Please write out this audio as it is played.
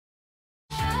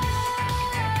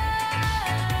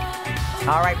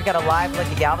All right, we got a live look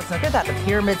at Galveston. Look at that, the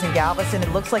pyramids in Galveston.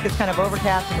 It looks like it's kind of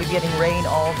overcast and we're getting rain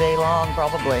all day long,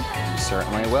 probably. You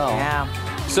certainly will. Yeah.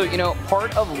 So, you know,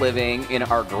 part of living in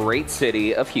our great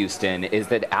city of Houston is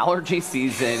that allergy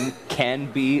season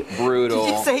can be brutal.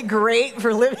 Did you say great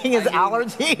for living as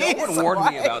allergies? No one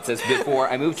warned me about this before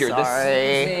I moved here. Sorry.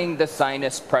 The sneezing, the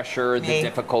sinus pressure, the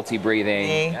difficulty breathing.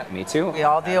 Me. Yeah, me too. We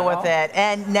all deal with it.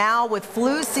 And now with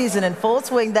flu season in full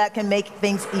swing, that can make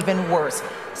things even worse.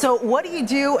 So what do you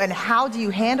do and how do you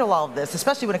handle all of this,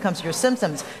 especially when it comes to your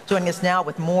symptoms? Joining us now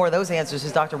with more of those answers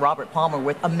is Dr. Robert Palmer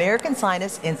with American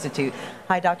Sinus Institute.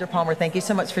 Hi, Dr. Palmer. Thank you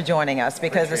so much for joining us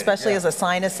because especially as a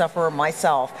sinus sufferer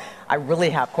myself, I really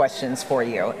have questions for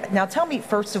you. Now tell me,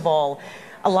 first of all,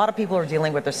 a lot of people are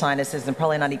dealing with their sinuses and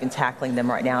probably not even tackling them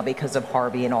right now because of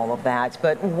Harvey and all of that.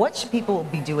 But what should people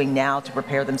be doing now to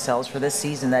prepare themselves for this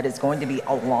season that is going to be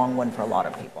a long one for a lot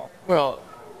of people? Well,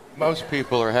 most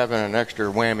people are having an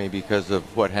extra whammy because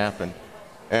of what happened,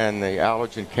 and the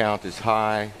allergen count is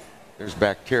high. There's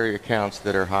bacteria counts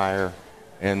that are higher,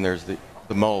 and there's the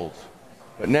molds.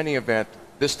 But in any event,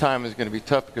 this time is going to be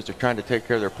tough because they're trying to take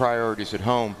care of their priorities at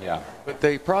home. Yeah. But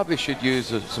they probably should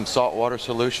use some saltwater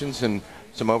solutions and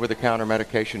some over-the-counter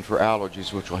medication for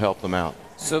allergies, which will help them out.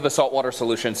 So the saltwater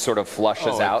solution sort of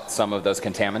flushes out some of those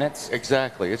contaminants?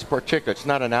 Exactly. It's particulate. It's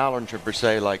not an allergen per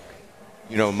se, like,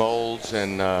 you know, molds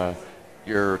and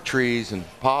your trees and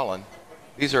pollen.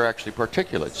 These are actually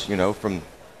particulates, you know, from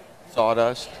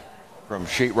sawdust, from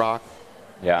sheetrock.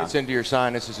 Yeah. It's into your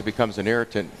sinuses, it becomes an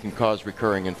irritant, can cause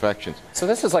recurring infections. So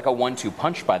this is like a 1-2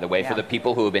 punch, by the way, for the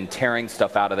people who have been tearing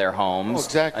stuff out of their homes. Oh,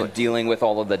 exactly. And dealing with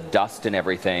all of the dust and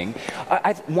everything.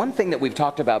 One thing that we've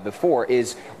talked about before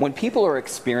is when people are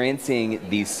experiencing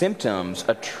these symptoms,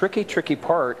 a tricky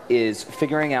part is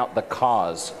figuring out the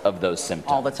cause of those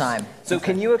symptoms. All the time. So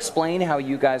can you explain how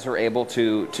you guys are able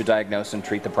to diagnose and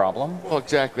treat the problem? Well,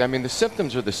 exactly. I mean, the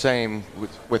symptoms are the same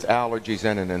with allergies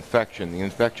and an infection. The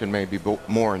infection may be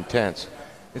more intense.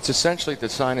 It's essentially the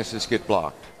sinuses get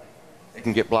blocked. They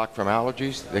can get blocked from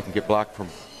allergies, they can get blocked from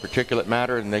particulate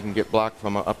matter, and they can get blocked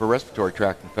from an upper respiratory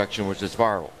tract infection, which is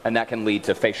viral. And that can lead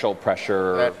to facial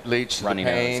pressure, that leads to runny the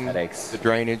pain, nose, headaches, the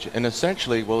drainage, and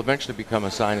essentially will eventually become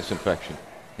a sinus infection.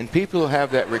 And people who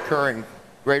have that recurring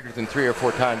greater than 3 or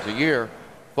 4 times a year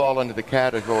fall into the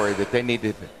category that they need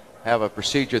to have a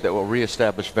procedure that will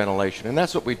reestablish ventilation. And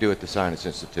that's what we do at the Sinus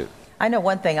Institute. I know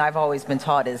one thing I've always been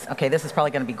taught is, okay, this is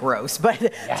probably going to be gross, but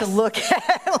to look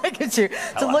at, look at you,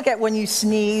 to look at when you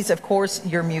sneeze, of course,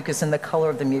 your mucus and the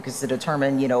color of the mucus to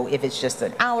determine, you know, if it's just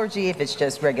an allergy, if it's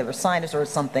just regular sinus or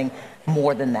something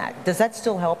more than that. Does that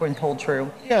still help and hold true?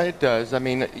 Yeah, it does. I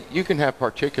mean, you can have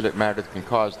particulate matter that can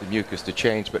cause the mucus to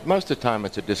change, but most of the time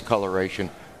it's a discoloration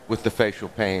with the facial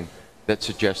pain that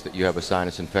suggests that you have a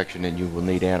sinus infection and you will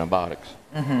need antibiotics.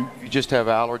 If you just have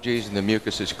allergies and the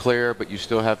mucus is clear but you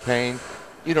still have pain,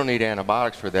 you don't need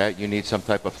antibiotics for that. You need some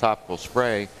type of topical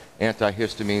spray,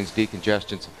 antihistamines,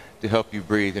 decongestants, to help you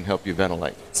breathe and help you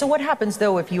ventilate. So what happens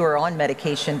though if you are on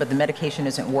medication but the medication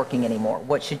isn't working anymore?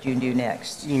 What should you do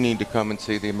next? You need to come and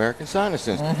see the American Sinus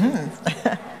Institute.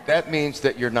 That means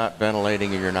that you're not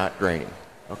ventilating and you're not draining.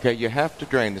 Okay, you have to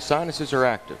drain. The sinuses are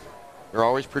active. They're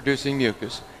always producing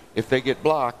mucus. If they get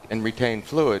blocked and retain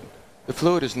fluid, the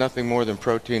fluid is nothing more than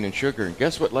protein and sugar. And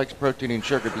guess what likes protein and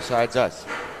sugar besides us?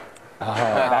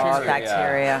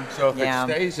 Bacteria. So if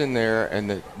it stays in there and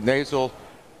the nasal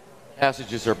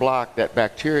passages are blocked, that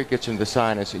bacteria gets into the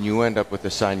sinus and you end up with a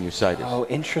sinusitis. Oh,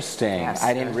 interesting. Yes.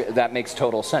 I didn't. That makes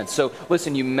total sense. So,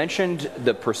 listen, you mentioned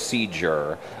the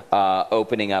procedure,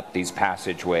 opening up these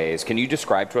passageways. Can you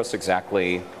describe to us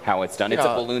exactly how it's done? It's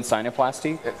a balloon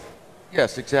sinuplasty?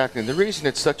 Yes, exactly. And the reason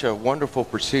it's such a wonderful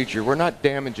procedure, we're not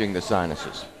damaging the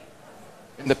sinuses.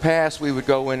 In the past, we would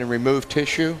go in and remove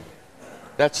tissue.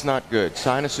 That's not good.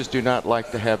 Sinuses do not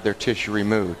like to have their tissue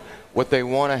removed. What they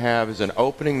want to have is an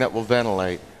opening that will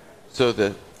ventilate so the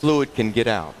fluid can get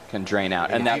out. Can drain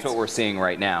out. And that's what we're seeing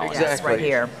right now. Exactly. Yes, right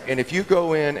here. And if you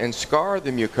go in and scar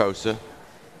the mucosa,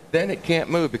 then it can't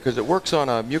move because it works on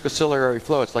a mucociliary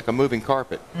flow. It's like a moving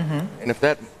carpet. And if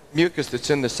that mucus that's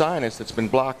in the sinus that's been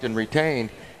blocked and retained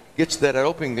gets that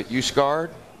opening that you scarred,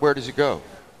 where does it go?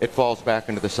 It falls back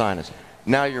into the sinus.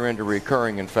 Now you're into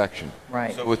recurring infection.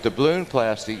 Right. So with the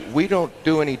balloonplasty, we don't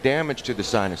do any damage to the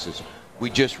sinuses. We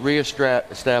just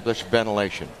reestablish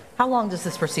ventilation. How long does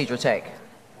this procedure take?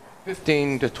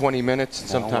 15 to 20 minutes, and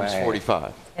sometimes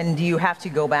 45. And do you have to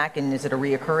go back, and is it a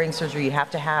reoccurring surgery you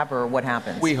have to have, or what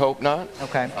happens? We hope not.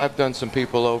 Okay. I've done some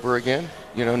people over again.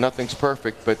 You know, nothing's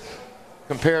perfect, but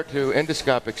compared to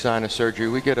endoscopic sinus surgery,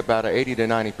 we get about an 80 to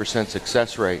 90%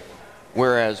 success rate.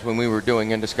 Whereas when we were doing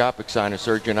endoscopic sinus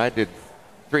surgery, and I did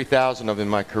 3,000 of them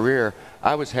in my career,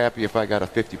 I was happy if I got a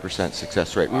 50%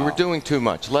 success rate. We were doing too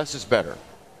much. Less is better.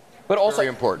 But also, very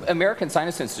important. American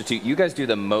Sinus Institute, you guys do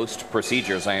the most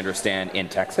procedures, I understand, in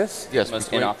Texas? Yes,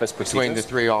 most in-office procedures? Between the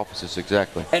 3 offices,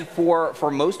 exactly. And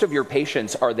for most of your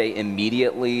patients, are they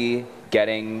immediately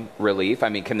getting relief? I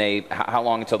mean, can they, how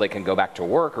long until they can go back to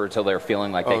work or until they're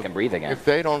feeling like they can breathe again? If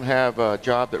they don't have a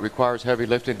job that requires heavy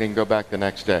lifting, they can go back the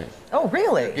next day. Oh,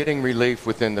 really? Getting relief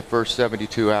within the first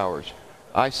 72 hours.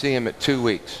 I see them at 2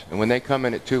 weeks. And when they come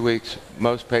in at 2 weeks,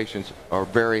 most patients are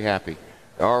very happy.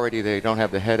 Already they don't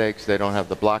have the headaches, they don't have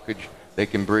the blockage, they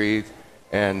can breathe,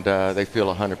 and they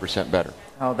feel 100% better.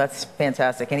 Oh, that's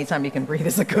fantastic. Anytime you can breathe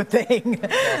is a good thing.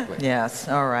 Exactly. Yes,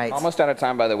 all right. Almost out of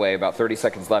time, by the way, about 30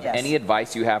 seconds left. Yes. Any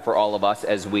advice you have for all of us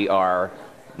as we are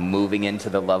moving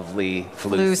into the lovely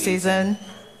flu season?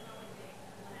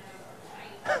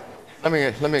 Let me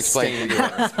explain to you.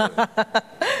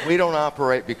 We don't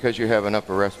operate because you have an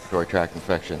upper respiratory tract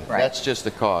infection. Right. That's just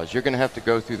the cause. You're going to have to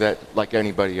go through that like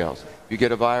anybody else. You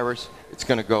get a virus, it's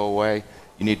going to go away.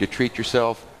 You need to treat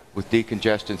yourself with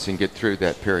decongestants and get through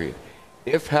that period.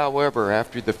 If, however,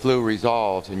 after the flu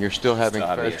resolves and you're still having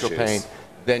facial pain,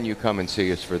 then you come and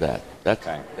see us for that.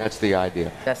 That's the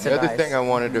idea. That's the other thing I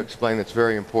wanted to explain that's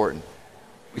very important.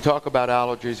 We talk about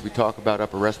allergies, we talk about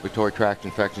upper respiratory tract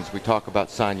infections, we talk about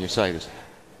sinusitis.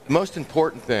 The most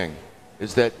important thing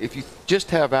is that if you just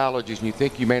have allergies and you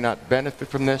think you may not benefit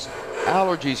from this,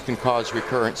 allergies can cause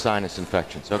recurrent sinus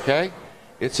infections, okay?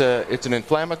 It's an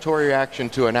inflammatory reaction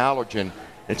to an allergen.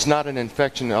 It's not an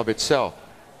infection of itself.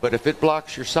 But if it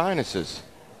blocks your sinuses,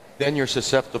 then you're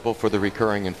susceptible for the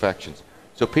recurring infections.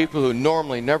 So people who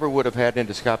normally never would have had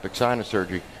endoscopic sinus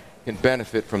surgery can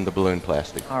benefit from the balloon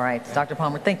plastic. All right, Dr.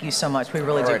 Palmer, thank you so much. We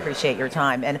really do appreciate your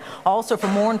time. And also, for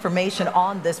more information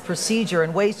on this procedure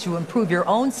and ways to improve your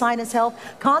own sinus health,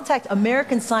 contact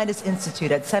American Sinus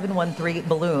Institute at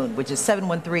 713-BALLOON, which is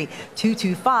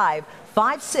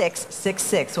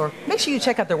 713-225-5666, or make sure you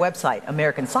check out their website,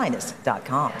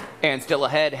 americansinus.com. And still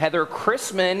ahead, Heather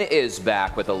Chrisman is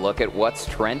back with a look at what's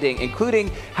trending, including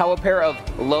how a pair of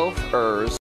loafers